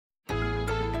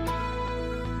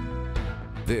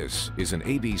This is an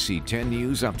ABC 10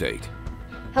 News update.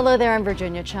 Hello there, I'm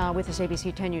Virginia Cha with this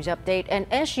ABC 10 News update. An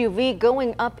SUV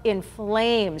going up in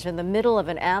flames in the middle of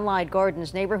an Allied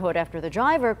Gardens neighborhood after the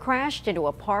driver crashed into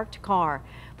a parked car.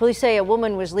 Police say a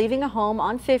woman was leaving a home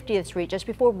on 50th Street just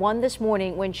before 1 this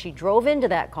morning when she drove into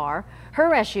that car. Her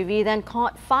SUV then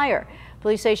caught fire.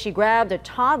 Police say she grabbed a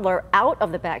toddler out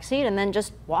of the back seat and then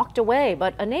just walked away,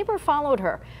 but a neighbor followed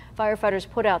her. Firefighters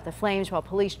put out the flames while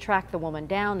police tracked the woman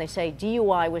down. They say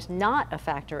DUI was not a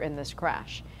factor in this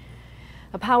crash.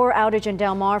 A power outage in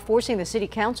Del Mar forcing the city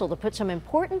council to put some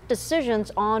important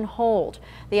decisions on hold.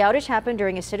 The outage happened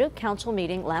during a city council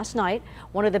meeting last night.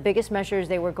 One of the biggest measures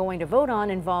they were going to vote on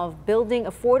involved building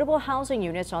affordable housing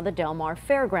units on the Del Mar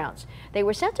fairgrounds. They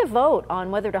were set to vote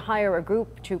on whether to hire a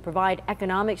group to provide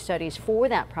economic studies for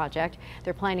that project.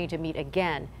 They're planning to meet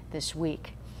again this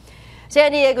week.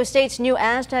 San Diego State's new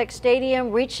Aztec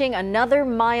Stadium reaching another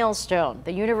milestone.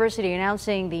 The university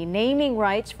announcing the naming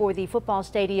rights for the football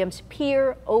stadium's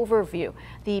pier overview.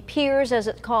 The piers, as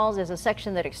it's called, is a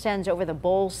section that extends over the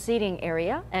bowl seating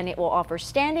area, and it will offer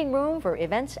standing room for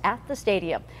events at the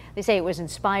stadium. They say it was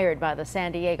inspired by the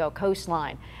San Diego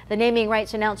coastline. The naming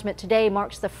rights announcement today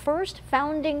marks the first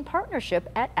founding partnership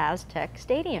at Aztec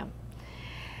Stadium.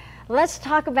 Let's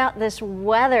talk about this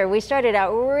weather. We started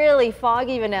out really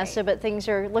foggy, Vanessa, but things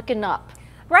are looking up.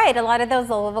 Right, a lot of those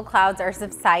low-level clouds are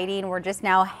subsiding. We're just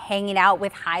now hanging out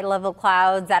with high-level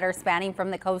clouds that are spanning from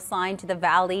the coastline to the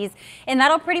valleys. And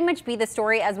that'll pretty much be the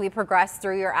story as we progress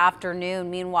through your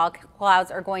afternoon. Meanwhile,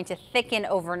 clouds are going to thicken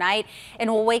overnight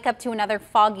and we'll wake up to another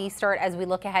foggy start as we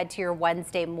look ahead to your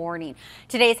Wednesday morning.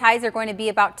 Today's highs are going to be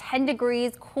about 10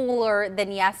 degrees cooler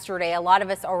than yesterday. A lot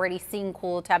of us already seeing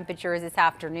cool temperatures this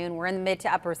afternoon. We're in the mid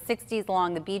to upper 60s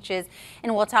along the beaches,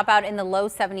 and we'll top out in the low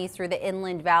 70s through the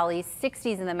inland valleys,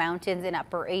 60s in the mountains, and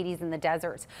upper 80s in the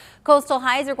deserts. Coastal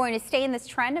highs are going to stay in this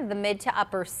trend of the mid to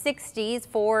upper 60s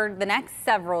for the next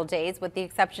several days, with the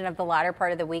exception of the latter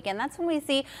part of the weekend. That's when we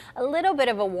see a little bit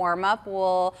of a warm up.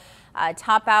 We'll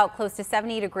top out close to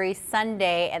 70 degrees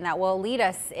Sunday, and that will lead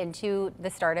us into the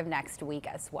start of next week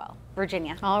as well.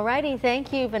 Virginia. All righty.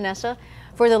 Thank you, Vanessa.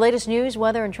 For the latest news,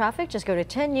 weather, and traffic, just go to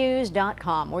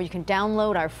 10news.com, or you can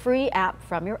download our free app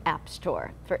from your app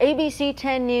store. For ABC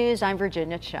 10 News, I'm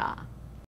Virginia Cha.